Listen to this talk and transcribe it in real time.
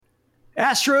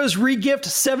Astros regift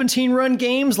 17-run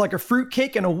games like a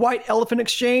fruitcake and a white elephant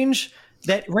exchange.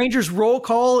 That Rangers roll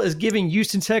call is giving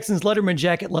Houston Texans Letterman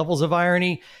jacket levels of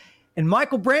irony. And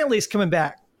Michael Brantley's coming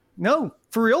back. No,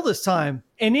 for real this time.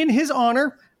 And in his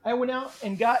honor, I went out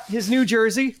and got his new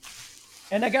jersey,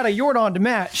 and I got a Jordan to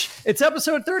match. It's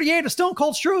episode 38 of Stone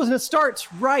Cold Stros, and it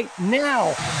starts right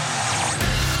now.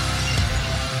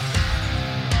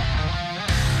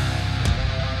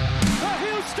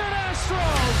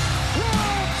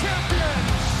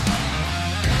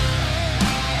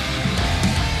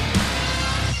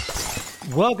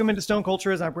 Welcome into Stone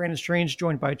Cultures. I'm Brandon Strange,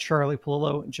 joined by Charlie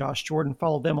Palillo and Josh Jordan.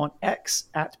 Follow them on X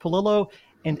at Palillo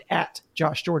and at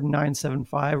Josh Jordan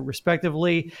 975,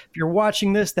 respectively. If you're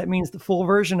watching this, that means the full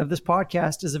version of this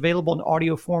podcast is available in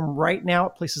audio form right now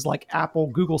at places like Apple,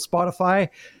 Google, Spotify,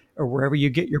 or wherever you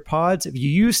get your pods. If you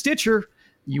use Stitcher,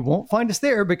 you won't find us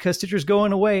there because Stitcher's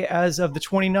going away as of the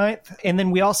 29th. And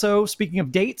then we also, speaking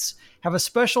of dates, have a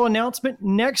special announcement.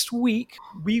 Next week,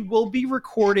 we will be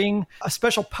recording a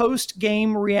special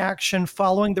post-game reaction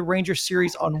following the Rangers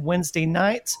series on Wednesday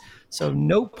nights. So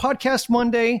no podcast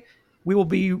Monday. We will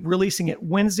be releasing it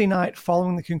Wednesday night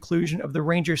following the conclusion of the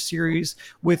Rangers series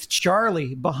with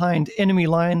Charlie behind enemy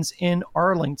lines in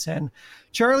Arlington.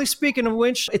 Charlie, speaking of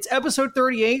which, it's episode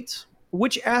 38.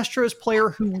 Which Astros player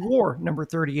who wore number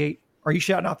 38 are you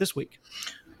shouting out this week?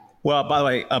 Well, by the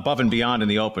way, above and beyond in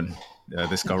the open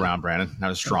this go round, Brandon. Not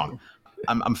as strong.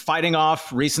 I'm fighting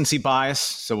off recency bias,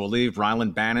 so we'll leave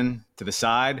Ryland Bannon to the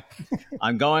side.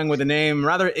 I'm going with a name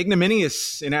rather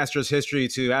ignominious in Astros history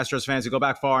to Astros fans who go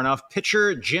back far enough.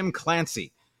 Pitcher Jim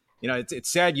Clancy. You know, it's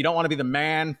said you don't want to be the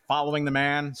man following the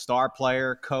man, star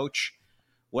player, coach.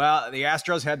 Well, the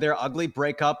Astros had their ugly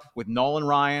breakup with Nolan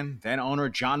Ryan. Then owner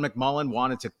John McMullen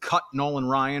wanted to cut Nolan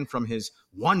Ryan from his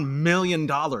 $1 million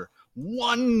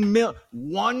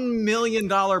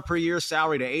per year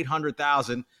salary to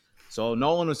 $800,000. So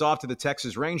Nolan was off to the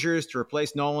Texas Rangers. To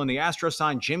replace Nolan, the Astros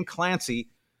signed Jim Clancy,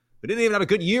 who didn't even have a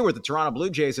good year with the Toronto Blue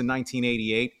Jays in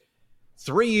 1988.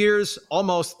 3 years,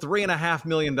 almost $3.5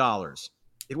 million.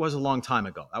 It was a long time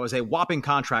ago. That was a whopping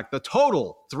contract. The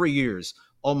total 3 years,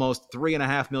 almost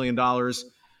 $3.5 million.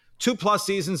 2+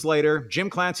 seasons later, Jim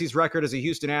Clancy's record as a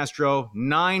Houston Astro,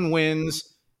 9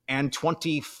 wins and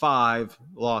 25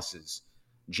 losses.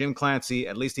 Jim Clancy,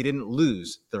 at least he didn't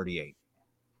lose 38.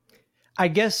 I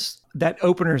guess that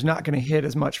opener is not going to hit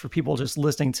as much for people just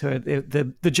listening to it.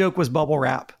 The joke was bubble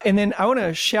wrap. And then I want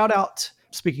to shout out,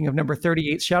 speaking of number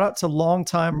 38, shout out to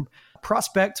longtime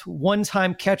prospect,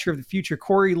 one-time catcher of the future,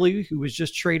 Corey Lee, who was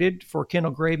just traded for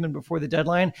Kendall Graveman before the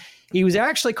deadline. He was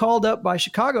actually called up by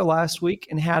Chicago last week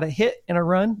and had a hit and a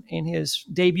run in his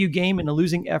debut game in a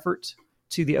losing effort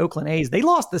to the Oakland A's. They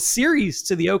lost the series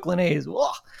to the Oakland A's.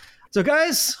 Ugh. So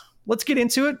guys, let's get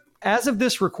into it. As of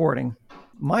this recording,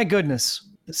 my goodness,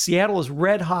 Seattle is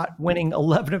red hot, winning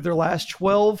 11 of their last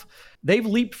 12. They've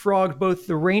leapfrogged both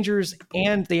the Rangers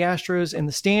and the Astros in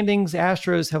the standings.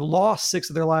 Astros have lost 6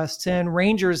 of their last 10.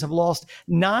 Rangers have lost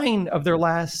 9 of their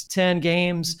last 10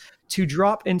 games to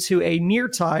drop into a near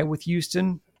tie with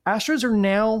Houston. Astros are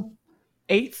now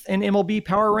 8th in MLB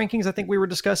power rankings. I think we were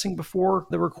discussing before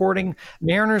the recording.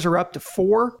 Mariners are up to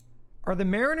 4. Are the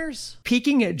Mariners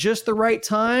peaking at just the right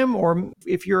time? Or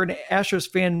if you're an Astros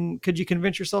fan, could you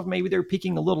convince yourself maybe they're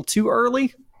peaking a little too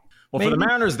early? Well, maybe? For the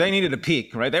Mariners, they needed a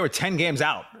peak, right? They were 10 games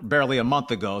out barely a month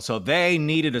ago, so they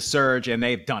needed a surge, and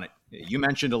they've done it. You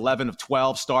mentioned 11 of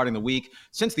 12 starting the week.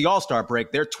 Since the All-Star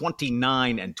break, they're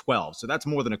 29-12, so that's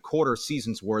more than a quarter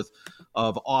season's worth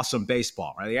of awesome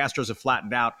baseball, right? The Astros have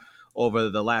flattened out over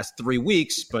the last 3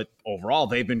 weeks, but overall,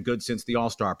 they've been good since the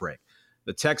All-Star break.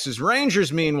 The Texas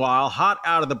Rangers, meanwhile, hot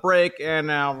out of the break, and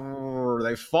now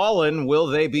they've fallen. Will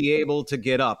they be able to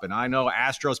get up? And I know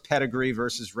Astros pedigree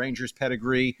versus Rangers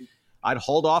pedigree. I'd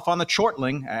hold off on the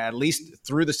chortling, at least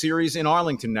through the series in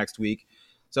Arlington next week.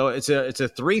 So it's a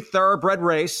 3-thoroughbred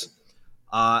race.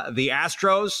 The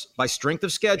Astros, by strength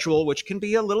of schedule, which can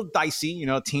be a little dicey, you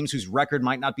know, teams whose record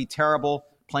might not be terrible,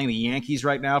 playing the Yankees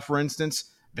right now, for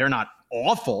instance, they're not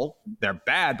awful. They're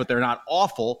bad, but they're not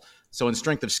awful. So in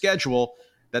strength of schedule,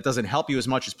 that doesn't help you as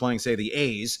much as playing, say, the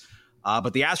A's.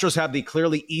 But the Astros have the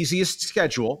clearly easiest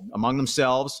schedule among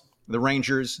themselves, the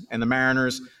Rangers and the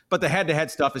Mariners. But the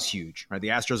head-to-head stuff is huge, right? The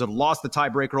Astros have lost the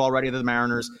tiebreaker already to the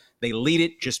Mariners. They lead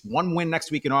it, just 1 win next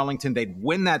week in Arlington. They'd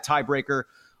win that tiebreaker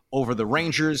over the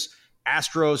Rangers.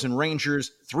 Astros and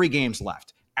Rangers, 3 games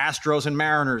left. Astros and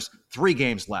Mariners, 3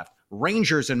 games left.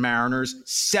 Rangers and Mariners,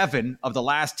 7 of the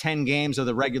last 10 games of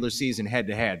the regular season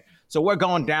head-to-head. So we're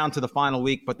going down to the final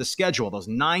week, but the schedule, those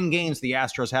 9 games the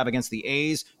Astros have against the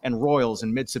A's and Royals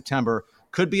in mid-September,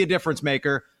 could be a difference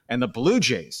maker. And the Blue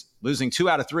Jays losing 2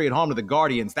 out of 3 at home to the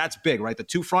Guardians. That's big, right? The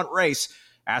two-front race.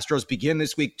 Astros begin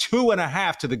this week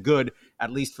 2.5 to the good,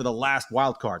 at least for the last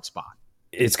wild card spot.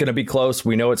 It's going to be close.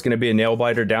 We know it's going to be a nail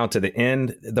biter down to the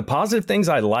end. The positive things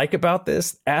I like about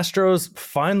this, Astros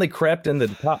finally crept into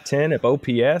the top 10 of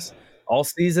OPS. All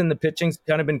season, the pitching's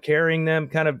kind of been carrying them,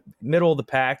 kind of middle of the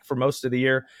pack for most of the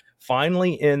year.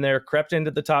 Finally in there, crept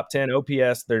into the top 10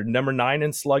 OPS. They're number 9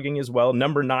 in slugging as well,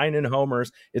 number 9 in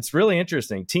homers. It's really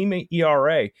interesting. Team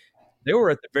ERA, they were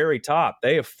at the very top.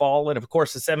 They have fallen. Of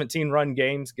course, the 17-run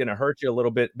game's going to hurt you a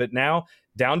little bit, but now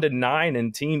down to 9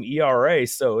 in team ERA.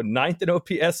 So 9th in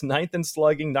OPS, 9th in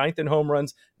slugging, 9th in home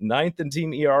runs, 9th in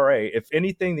team ERA. If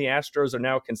anything, the Astros are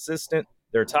now consistent.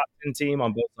 They're a top 10 team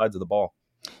on both sides of the ball.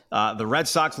 The Red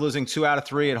Sox losing 2 out of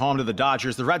 3 at home to the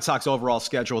Dodgers. The Red Sox overall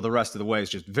schedule the rest of the way is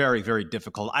just very, very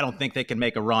difficult. I don't think they can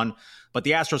make a run, but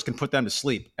the Astros can put them to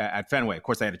sleep at Fenway. Of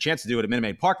course, they had a chance to do it at Minute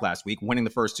Maid Park last week, winning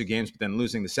the first 2 games, but then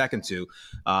losing the second 2.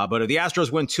 But if the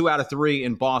Astros win 2 out of 3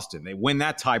 in Boston, they win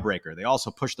that tiebreaker. They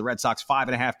also push the Red Sox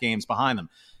 5.5 games behind them,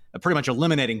 pretty much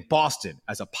eliminating Boston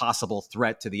as a possible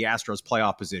threat to the Astros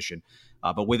playoff position.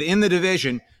 But within the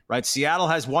division, right, Seattle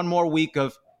has one more week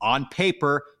of, on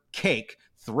paper, cake.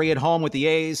 3 at home with the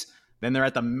A's. Then they're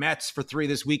at the Mets for 3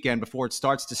 this weekend before it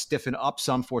starts to stiffen up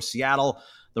some for Seattle.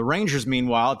 The Rangers,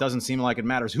 meanwhile, it doesn't seem like it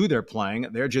matters who they're playing.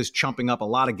 They're just chumping up a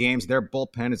lot of games. Their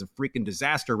bullpen is a freaking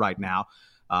disaster right now.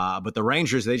 But the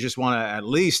Rangers, they just want to at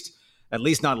least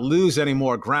not lose any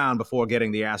more ground before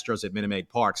getting the Astros at Minute Maid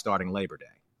Park starting Labor Day.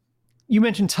 You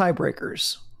mentioned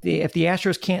tiebreakers. If the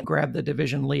Astros can't grab the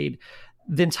division lead,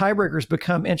 then tiebreakers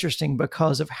become interesting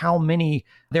because of how many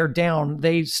they're down.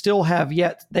 They still have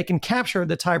yet, they can capture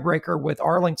the tiebreaker with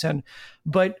Arlington.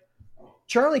 But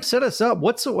Charlie, set us up.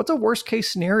 What's a worst case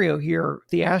scenario here?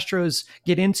 The Astros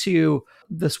get into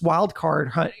this wild card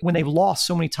hunt when they've lost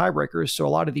so many tiebreakers to a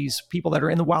lot of these people that are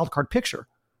in the wild card picture.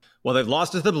 Well, they've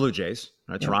lost it to the Blue Jays.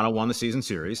 Right? Yep. Toronto won the season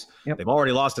series. Yep. They've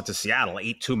already lost it to Seattle,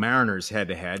 8-2 Mariners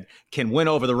head-to-head, can win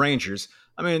over the Rangers.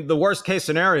 I mean, the worst-case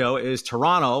scenario is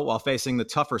Toronto, while facing the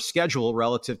tougher schedule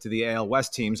relative to the AL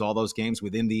West teams, all those games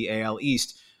within the AL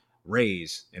East,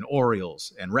 Rays and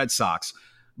Orioles and Red Sox.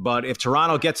 But if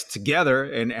Toronto gets together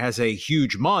and has a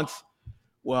huge month,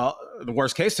 well, the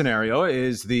worst-case scenario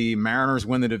is the Mariners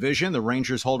win the division, the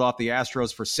Rangers hold off the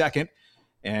Astros for second,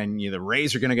 and the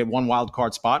Rays are going to get one wild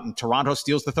card spot, and Toronto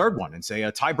steals the third one and say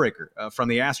a tiebreaker from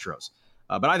the Astros.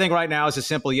 But I think right now it's a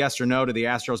simple yes or no to the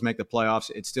Astros make the playoffs.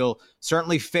 It still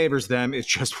certainly favors them. It's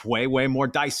just way, way more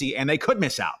dicey, and they could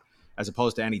miss out as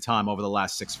opposed to any time over the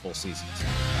last 6 full seasons.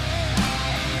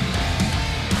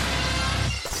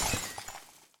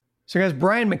 So, guys,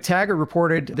 Brian McTaggart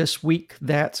reported this week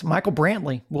that Michael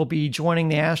Brantley will be joining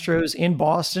the Astros in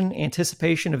Boston,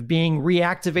 anticipation of being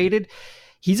reactivated.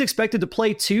 He's expected to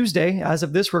play Tuesday. As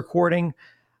of this recording,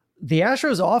 the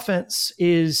Astros offense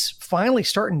is finally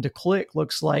starting to click,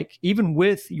 looks like, even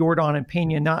with Jordan and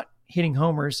Pena not hitting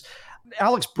homers.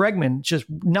 Alex Bregman just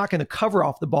knocking the cover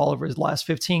off the ball over his last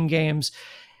 15 games.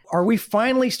 Are we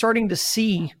finally starting to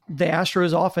see the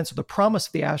Astros offense, or the promise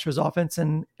of the Astros offense?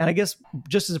 And I guess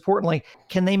just as importantly,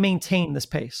 can they maintain this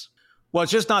pace? Well,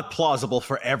 it's just not plausible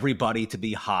for everybody to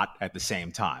be hot at the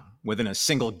same time. Within a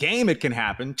single game, it can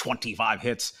happen. 25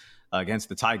 hits against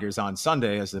the Tigers on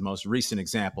Sunday as the most recent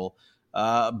example.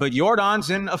 But Jordan's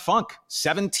in a funk.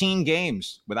 17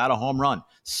 games without a home run.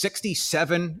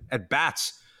 67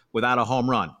 at-bats without a home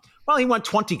run. Well, he went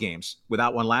 20 games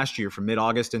without one last year from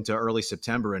mid-August into early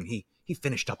September, and he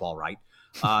finished up all right.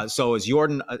 So is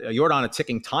Jordan a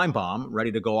ticking time bomb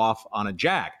ready to go off on a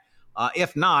jag?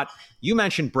 If not, you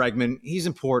mentioned Bregman. He's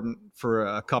important for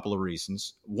a couple of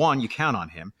reasons. One, you count on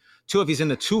him. Two, if he's in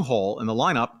the 2-hole in the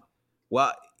lineup,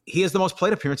 well, he has the most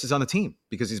plate appearances on the team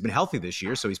because he's been healthy this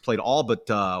year. So he's played all but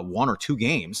 1 or 2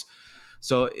 games.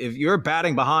 So if you're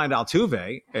batting behind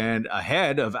Altuve and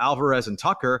ahead of Alvarez and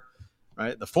Tucker,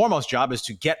 right, the foremost job is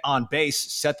to get on base,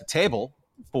 set the table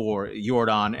for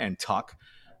Jordan and Tuck.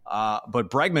 But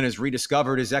Bregman has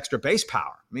rediscovered his extra base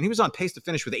power. I mean, he was on pace to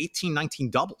finish with 18,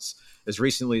 19 doubles as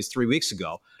recently as 3 weeks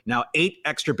ago. Now 8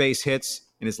 extra base hits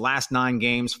in his last 9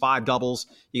 games, 5 doubles.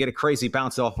 You get a crazy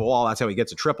bounce off the wall. That's how he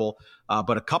gets a triple.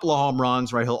 But a couple of home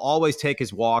runs, right? He'll always take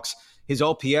his walks. His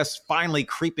OPS finally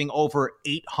creeping over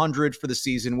 800 for the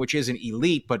season, which isn't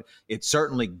elite, but it's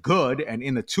certainly good. And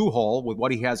in the 2-hole with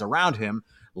what he has around him,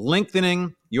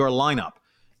 lengthening your lineup.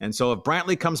 And so if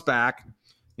Brantley comes back,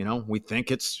 we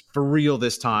think it's for real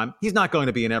this time. He's not going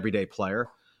to be an everyday player.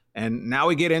 And now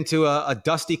we get into a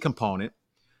dusty component.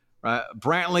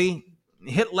 Brantley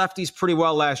hit lefties pretty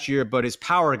well last year, but his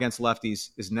power against lefties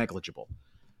is negligible.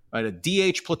 Right? A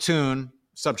DH platoon,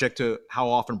 subject to how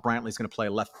often Brantley's going to play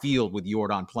left field with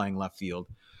Jordan playing left field.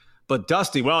 But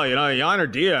Dusty, well,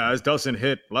 Yainer Diaz doesn't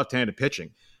hit left-handed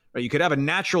pitching. Right? You could have a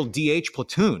natural DH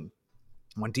platoon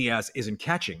when Diaz isn't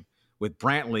catching with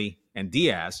Brantley and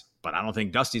Diaz, but I don't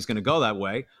think Dusty's going to go that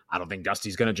way. I don't think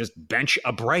Dusty's going to just bench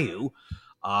Abreu.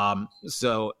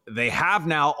 So they have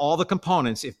now all the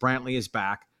components, if Brantley is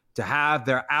back, to have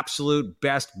their absolute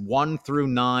best 1 through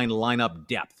 9 lineup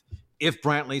depth. If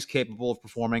Brantley's capable of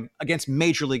performing against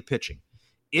major league pitching.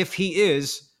 If he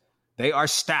is, they are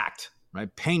stacked,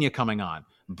 right? Pena coming on,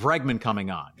 Bregman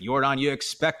coming on, Jordan you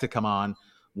expect to come on.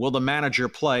 Will the manager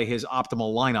play his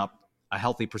optimal lineup a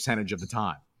healthy percentage of the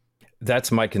time?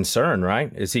 That's my concern,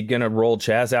 right? Is he going to roll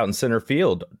Chaz out in center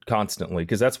field constantly?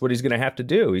 Because that's what he's going to have to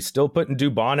do. He's still putting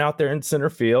Dubon out there in center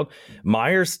field.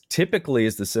 Myers typically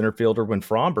is the center fielder when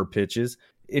Framber pitches.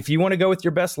 If you want to go with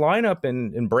your best lineup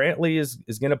and Brantley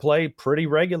is going to play pretty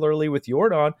regularly with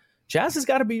Jordan, Chaz has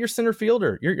got to be your center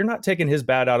fielder. You're not taking his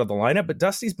bat out of the lineup, but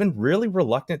Dusty's been really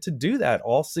reluctant to do that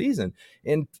all season.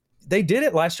 And they did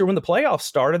it last year when the playoffs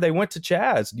started. They went to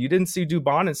Chaz. You didn't see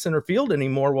Dubon in center field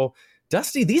anymore. Well,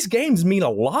 Dusty, these games mean a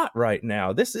lot right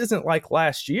now. This isn't like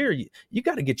last year. You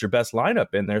got to get your best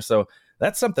lineup in there. So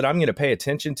that's something I'm going to pay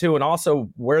attention to. And also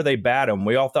where they bat him.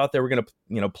 We all thought they were going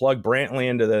to, plug Brantley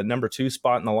into the number 2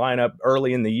 spot in the lineup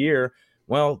early in the year.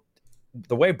 Well,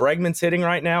 the way Bregman's hitting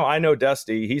right now, I know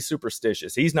Dusty, he's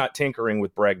superstitious. He's not tinkering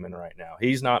with Bregman right now.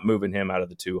 He's not moving him out of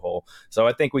the 2 hole. So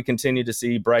I think we continue to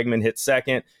see Bregman hit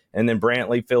second, and then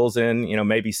Brantley fills in,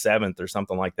 maybe 7th or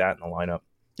something like that in the lineup.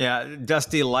 Yeah,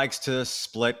 Dusty likes to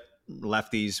split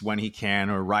lefties when he can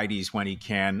or righties when he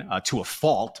can to a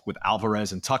fault with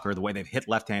Alvarez and Tucker, the way they've hit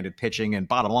left-handed pitching. And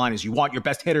bottom line is you want your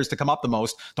best hitters to come up the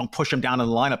most. Don't push them down in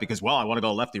the lineup because, I want to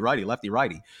go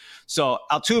lefty-righty. So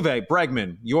Altuve,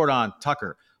 Bregman, Jordan,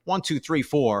 Tucker, 1, 2, 3,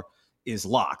 4 is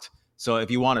locked. So if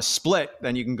you want to split,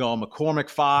 then you can go McCormick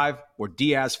 5 or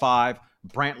Diaz 5,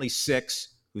 Brantley 6,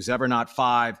 who's ever not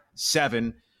 5,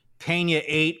 7, Pena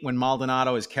 8 when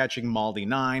Maldonado is catching, Maldi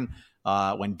 9.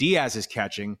 When Diaz is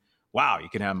catching, you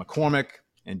can have McCormick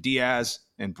and Diaz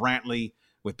and Brantley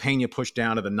with Pena pushed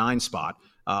down to the 9 spot.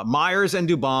 Myers and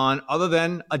Dubon, other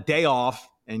than a day off,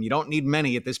 and you don't need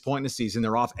many at this point in the season.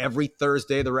 They're off every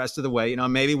Thursday the rest of the way.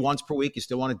 Maybe once per week you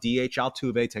still want to DH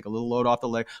Altuve, take a little load off the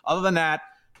leg. Other than that,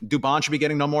 Dubon should be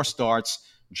getting no more starts.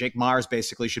 Jake Myers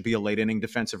basically should be a late inning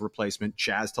defensive replacement.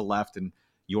 Chaz to left and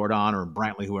Jordan or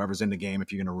Brantley, whoever's in the game,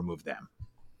 if you're going to remove them.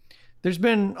 There's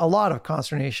been a lot of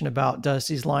consternation about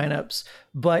Dusty's lineups,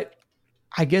 but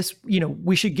I guess,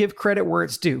 we should give credit where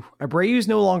it's due. Abreu's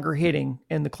no longer hitting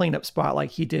in the cleanup spot like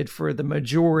he did for the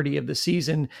majority of the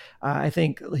season. I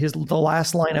think the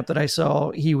last lineup that I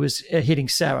saw, he was hitting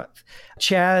 7th.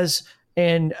 Chaz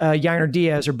and Yainer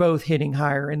Diaz are both hitting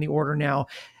higher in the order now.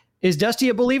 Is Dusty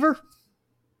a believer?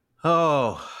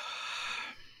 Oh,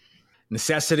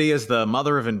 necessity is the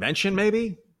mother of invention,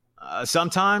 maybe?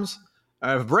 Sometimes.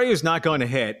 If Abreu's not going to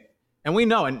hit, and we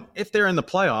know, and if they're in the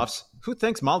playoffs, who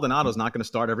thinks Maldonado's not going to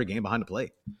start every game behind the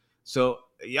plate? So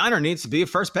Yainer needs to be at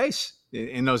first base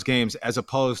in those games as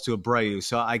opposed to Abreu.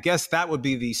 So I guess that would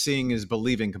be the seeing is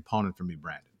believing component for me,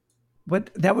 Brandon.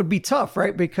 But that would be tough,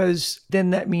 right? Because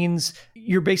then that means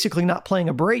you're basically not playing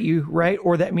Abreu, right?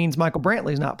 Or that means Michael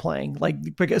Brantley's not playing.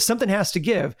 Because something has to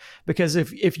give. Because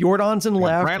if Jordan's in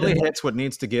left, Brantley hits, what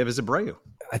needs to give is Abreu.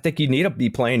 I think you need to be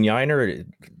playing Yainer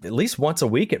at least once a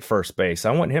week at first base.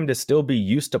 I want him to still be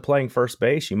used to playing first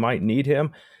base. You might need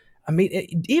him. I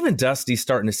mean, even Dusty's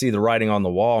starting to see the writing on the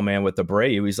wall, man, with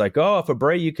Abreu. He's like, if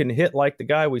Abreu can hit like the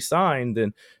guy we signed,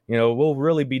 then, we'll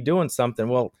really be doing something.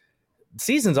 Well,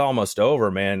 season's almost over,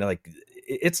 man.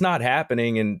 It's not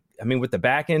happening. And I mean, with the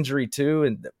back injury too,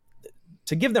 and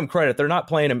to give them credit, they're not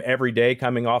playing him every day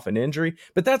coming off an injury,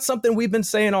 but that's something we've been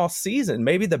saying all season.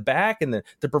 Maybe the back and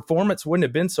the performance wouldn't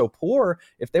have been so poor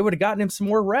if they would have gotten him some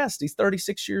more rest. He's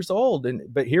 36 years old.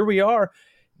 But here we are.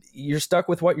 You're stuck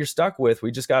with what you're stuck with.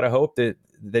 We just got to hope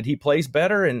that he plays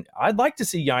better. And I'd like to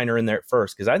see Yainer in there at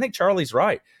first, because I think Charlie's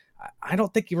right. I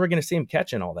don't think you were going to see him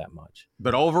catching all that much.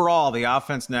 But overall, the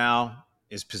offense now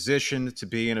is positioned to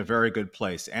be in a very good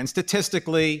place. And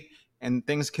statistically, and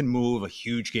things can move, a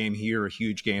huge game here, a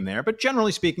huge game there. But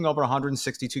generally speaking, over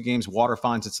 162 games, water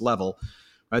finds its level.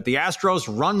 Right? The Astros'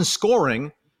 run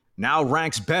scoring now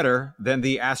ranks better than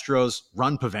the Astros'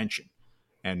 run prevention.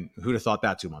 And who'd have thought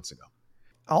that 2 months ago?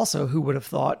 Also, who would have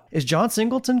thought, is John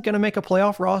Singleton going to make a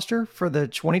playoff roster for the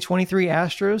 2023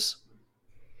 Astros?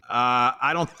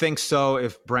 I don't think so.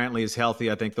 If Brantley is healthy,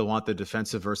 I think they'll want the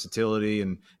defensive versatility.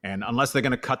 And unless they're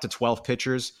going to cut to 12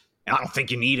 pitchers, And I don't think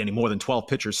you need any more than 12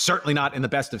 pitchers, certainly not in the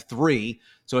best of 3.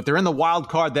 So if they're in the wild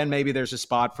card, then maybe there's a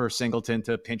spot for Singleton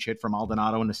to pinch hit from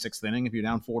Maldonado in the 6th inning if you're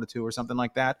down 4-2 or something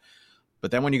like that. But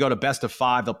then when you go to best of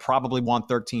 5, they'll probably want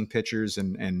 13 pitchers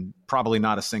and probably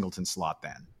not a Singleton slot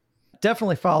then.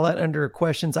 Definitely follow that under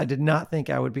questions I did not think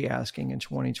I would be asking in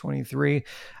 2023.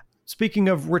 Speaking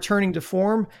of returning to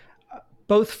form,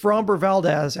 both Framber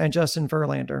Valdez and Justin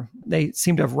Verlander, they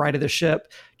seem to have righted the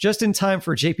ship just in time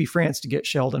for JP France to get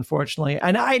shelled, unfortunately.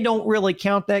 And I don't really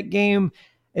count that game.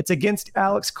 It's against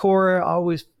Alex Cora.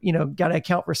 Always, got to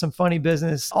account for some funny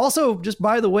business. Also, just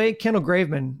by the way, Kendall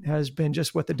Graveman has been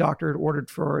just what the doctor had ordered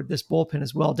for this bullpen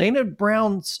as well. Dana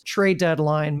Brown's trade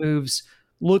deadline moves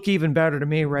look even better to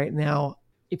me right now.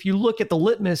 If you look at the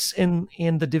litmus in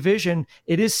the division,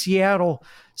 it is Seattle.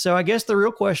 So I guess the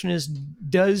real question is,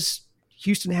 does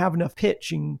Houston have enough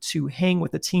pitching to hang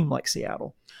with a team like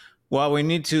Seattle? Well, we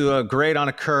need to grade on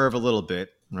a curve a little bit,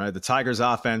 right? The Tigers'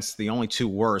 offense, the only 2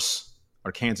 worse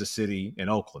are Kansas City and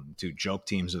Oakland, 2 joke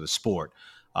teams of the sport.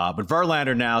 But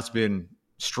Verlander now has been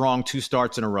strong 2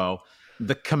 starts in a row.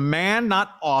 The command,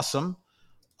 not awesome,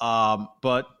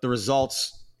 but the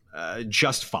results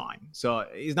just fine. So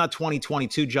he's not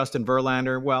 2022 Justin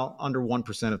Verlander. Well, under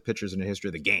 1% of pitchers in the history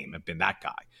of the game have been that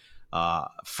guy.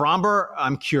 Framber,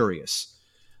 I'm curious.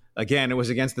 Again, it was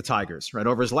against the Tigers, right?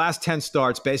 Over his last 10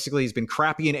 starts, basically he's been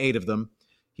crappy in 8 of them.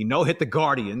 He no-hit the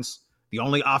Guardians. The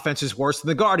only offenses worse than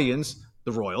the Guardians,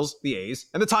 the Royals, the A's,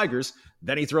 and the Tigers.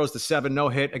 Then he throws the 7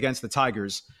 no-hit against the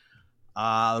Tigers.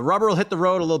 The rubber will hit the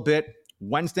road a little bit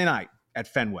Wednesday night at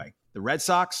Fenway. The Red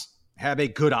Sox have a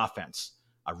good offense.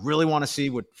 I really want to see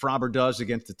what Framber does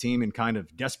against the team in kind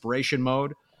of desperation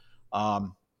mode.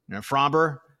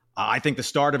 Framber, I think the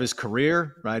start of his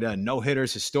career, right? No-hitter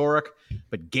is historic.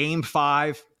 But Game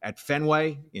 5 at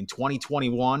Fenway in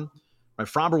 2021, right?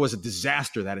 Framber was a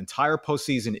disaster that entire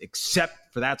postseason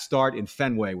except for that start in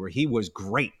Fenway where he was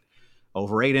great.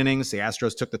 Over 8 innings, the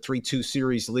Astros took the 3-2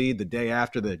 series lead the day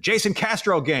after the Jason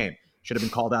Castro game. Should have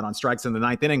been called out on strikes in the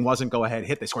 9th inning. Wasn't go-ahead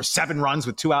hit. They scored 7 runs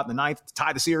with 2 out in the 9th to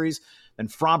tie the series. Then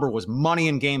Framber was money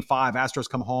in Game 5. Astros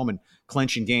come home and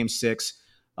clinch in Game 6.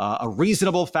 A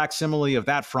reasonable facsimile of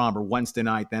that Framber Wednesday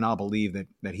night, then I'll believe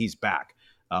that he's back.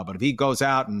 But if he goes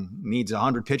out and needs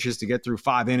 100 pitches to get through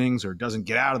 5 innings or doesn't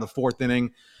get out of the 4th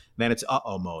inning, then it's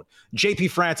uh-oh mode. JP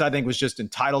France, I think, was just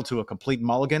entitled to a complete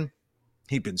mulligan.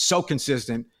 He'd been so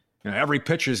consistent. Every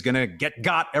pitcher is going to get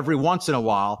got every once in a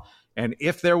while. And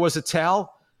if there was a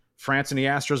tell, France and the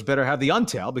Astros better have the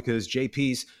untell because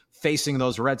JP's facing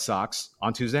those Red Sox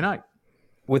on Tuesday night.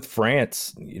 With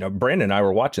France, Brandon and I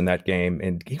were watching that game,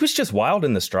 and he was just wild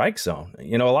in the strike zone.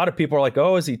 A lot of people are like,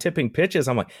 oh, is he tipping pitches?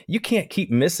 I'm like, you can't keep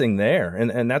missing there.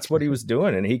 And that's what he was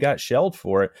doing, and he got shelled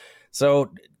for it.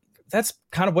 So that's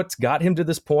kind of what's got him to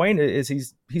this point is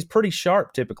he's pretty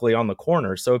sharp typically on the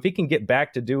corner. So if he can get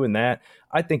back to doing that,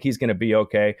 I think he's going to be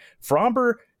okay.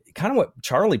 Framber, kind of what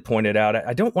Charlie pointed out,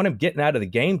 I don't want him getting out of the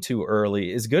game too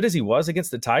early. As good as he was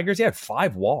against the Tigers, he had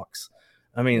 5 walks.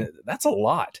 I mean, that's a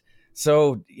lot.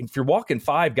 So if you're walking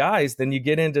 5 guys, then you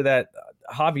get into that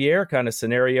Javier kind of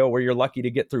scenario where you're lucky to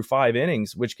get through 5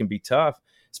 innings, which can be tough.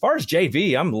 As far as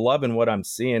JV, I'm loving what I'm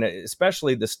seeing,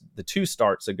 especially the 2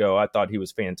 starts ago. I thought he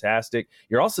was fantastic.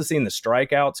 You're also seeing the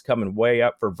strikeouts coming way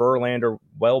up for Verlander,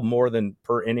 well more than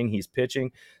per inning he's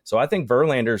pitching. So I think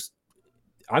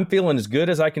I'm feeling as good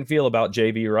as I can feel about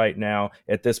JV right now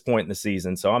at this point in the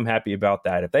season. So I'm happy about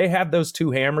that. If they have those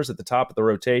 2 hammers at the top of the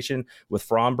rotation with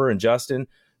Framber and Justin,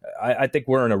 I think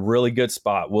we're in a really good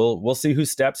spot. We'll see who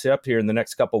steps up here in the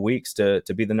next couple of weeks to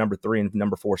be the number 3 and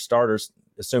number 4 starters,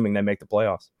 assuming they make the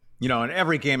playoffs. And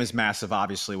every game is massive,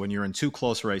 obviously, when you're in 2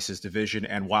 close races, division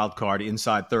and wild card,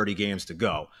 inside 30 games to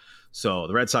go. So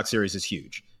the Red Sox series is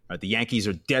huge. Right? The Yankees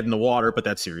are dead in the water, but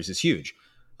that series is huge.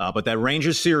 But that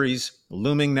Rangers series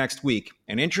looming next week.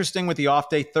 And interesting with the off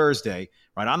day Thursday,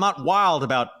 right? I'm not wild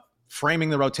about framing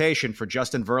the rotation for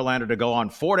Justin Verlander to go on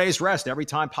 4 days rest every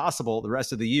time possible the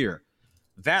rest of the year.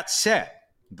 That said,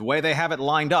 the way they have it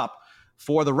lined up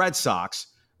for the Red Sox,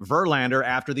 Verlander,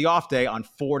 after the off day on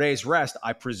 4 days rest,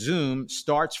 I presume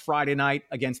starts Friday night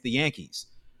against the Yankees.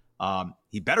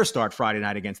 He better start Friday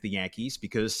night against the Yankees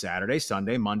because Saturday,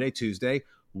 Sunday, Monday, Tuesday,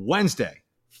 Wednesday,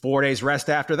 4 days rest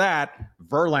after that,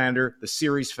 Verlander, the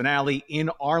series finale in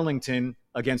Arlington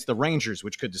against the Rangers,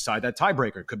 which could decide that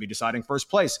tiebreaker, could be deciding first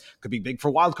place, could be big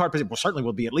for wild card position. Well, certainly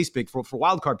will be at least big for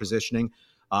wild card positioning.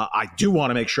 I do want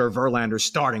to make sure Verlander's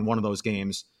starting one of those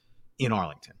games in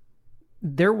Arlington.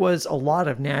 There was a lot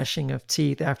of gnashing of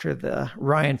teeth after the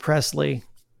Ryan Presley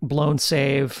blown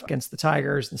save against the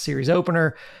Tigers in the series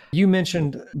opener. You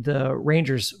mentioned the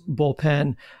Rangers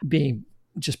bullpen being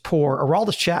just poor.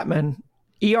 Aroldis Chapman,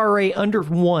 ERA under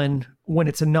 1 when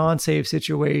it's a non-save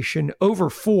situation, over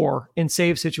 4 in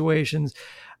save situations.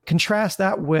 Contrast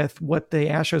that with what the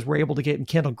Astros were able to get in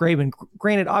Kendall Graveman.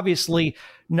 Granted, obviously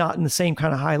not in the same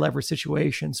kind of high leverage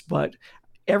situations, but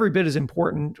every bit as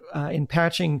important in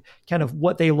patching kind of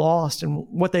what they lost. And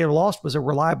what they lost was a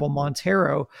reliable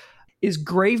Montero. Is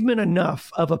Graveman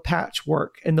enough of a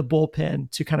patchwork in the bullpen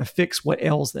to kind of fix what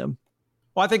ails them?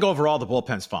 Well, I think overall the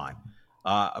bullpen's fine.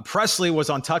 Presley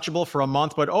was untouchable for a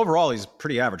month, but overall he's a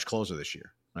pretty average closer this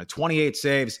year. 28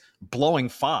 saves, blowing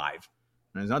 5.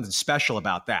 There's nothing special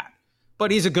about that.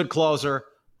 But he's a good closer.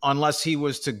 Unless he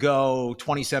was to go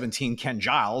 2017 Ken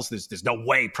Giles, there's no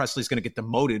way Presley's going to get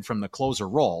demoted from the closer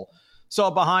role.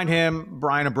 So behind him,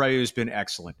 Brian Abreu's been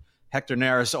excellent. Hector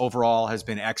Neris overall has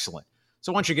been excellent.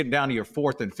 So once you get down to your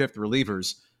 4th and 5th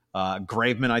relievers,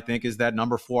 Graveman, I think, is that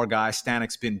number 4 guy.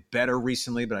 Stanek's been better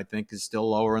recently, but I think is still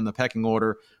lower in the pecking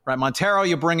order. Right, Montero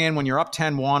you bring in when you're up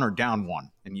 10-1 or down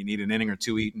 1, and you need an inning or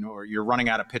 2 eaten, or you're running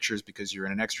out of pitchers because you're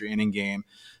in an extra inning game.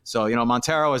 So,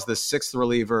 Montero is the 6th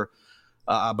reliever.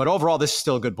 But overall, this is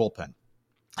still a good bullpen.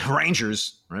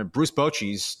 Rangers, right, Bruce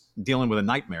Bochy's dealing with a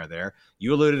nightmare there.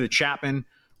 You alluded to Chapman.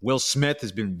 Will Smith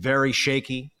has been very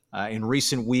shaky in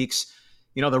recent weeks.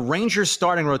 The Rangers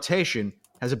starting rotation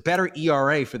has a better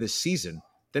ERA for this season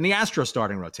than the Astros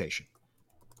starting rotation.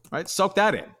 Right? Soak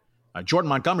that in. Jordan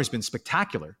Montgomery's been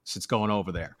spectacular since going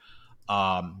over there.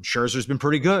 Scherzer's been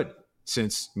pretty good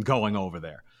since going over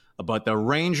there. But the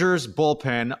Rangers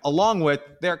bullpen, along with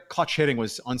their clutch hitting,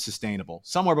 was unsustainable.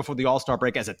 Somewhere before the All-Star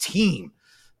break, as a team,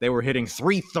 they were hitting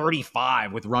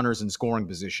 .335 with runners in scoring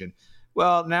position.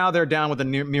 Well, now they're down with the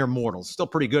mere mortals. Still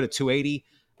pretty good at .280.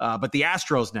 But the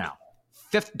Astros now,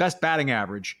 5th best batting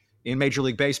average in Major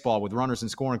League Baseball with runners in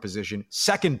scoring position,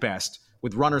 2nd best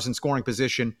with runners in scoring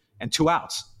position and 2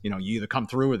 outs. You either come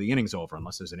through or the inning's over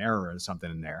unless there's an error or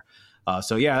something in there.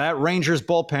 That Rangers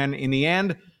bullpen in the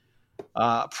end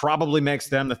probably makes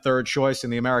them the 3rd choice in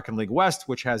the American League West,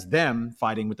 which has them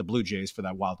fighting with the Blue Jays for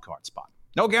that wild card spot.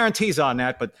 No guarantees on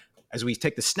that, but as we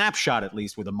take the snapshot, at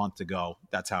least with a month to go,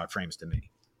 that's how it frames to me.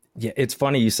 Yeah, it's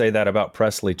funny you say that about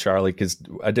Presley, Charlie, because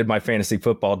I did my fantasy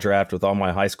football draft with all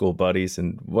my high school buddies,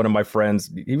 and one of my friends,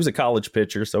 he was a college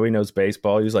pitcher, so he knows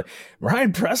baseball. He was like,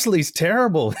 Ryan Presley's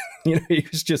terrible. He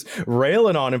was just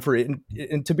railing on him for it.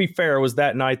 And to be fair, it was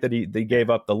that night that they gave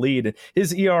up the lead. And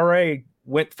his ERA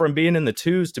went from being in the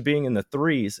 2s to being in the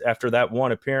 3s after that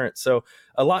one appearance. So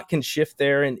a lot can shift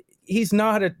there. And he's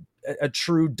not a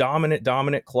true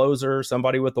dominant closer,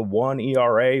 somebody with a 1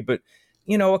 ERA, but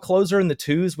a closer in the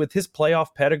 2s with his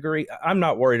playoff pedigree. I'm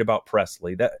not worried about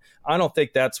Presley. I don't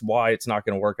think that's why it's not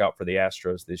going to work out for the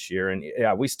Astros this year. And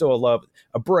yeah, we still love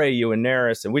Abreu and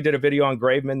Neris. And we did a video on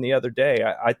Graveman the other day.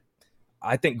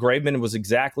 I think Graveman was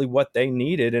exactly what they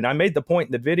needed. And I made the point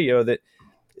in the video that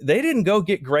they didn't go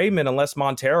get Graveman unless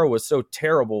Montero was so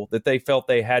terrible that they felt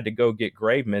they had to go get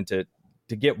Graveman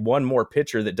to get one more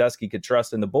pitcher that Dusty could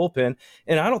trust in the bullpen.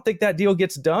 And I don't think that deal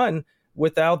gets done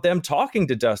without them talking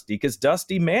to Dusty, because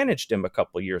Dusty managed him a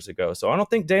couple of years ago. So I don't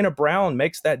think Dana Brown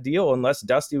makes that deal unless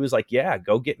Dusty was like, yeah,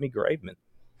 go get me Graveman.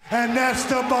 And that's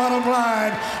the bottom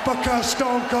line, because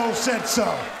Stone Cold said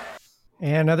so.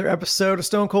 And another episode of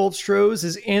Stone Cold Stros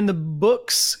is in the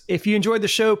books. If you enjoyed the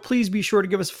show, please be sure to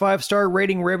give us a 5-star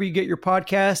rating wherever you get your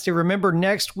podcast. And remember,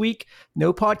 next week,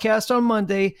 no podcast on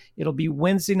Monday. It'll be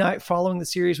Wednesday night following the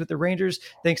series with the Rangers.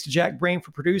 Thanks to Jack Brain for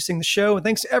producing the show. And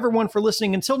thanks to everyone for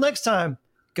listening. Until next time,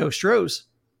 go Stros.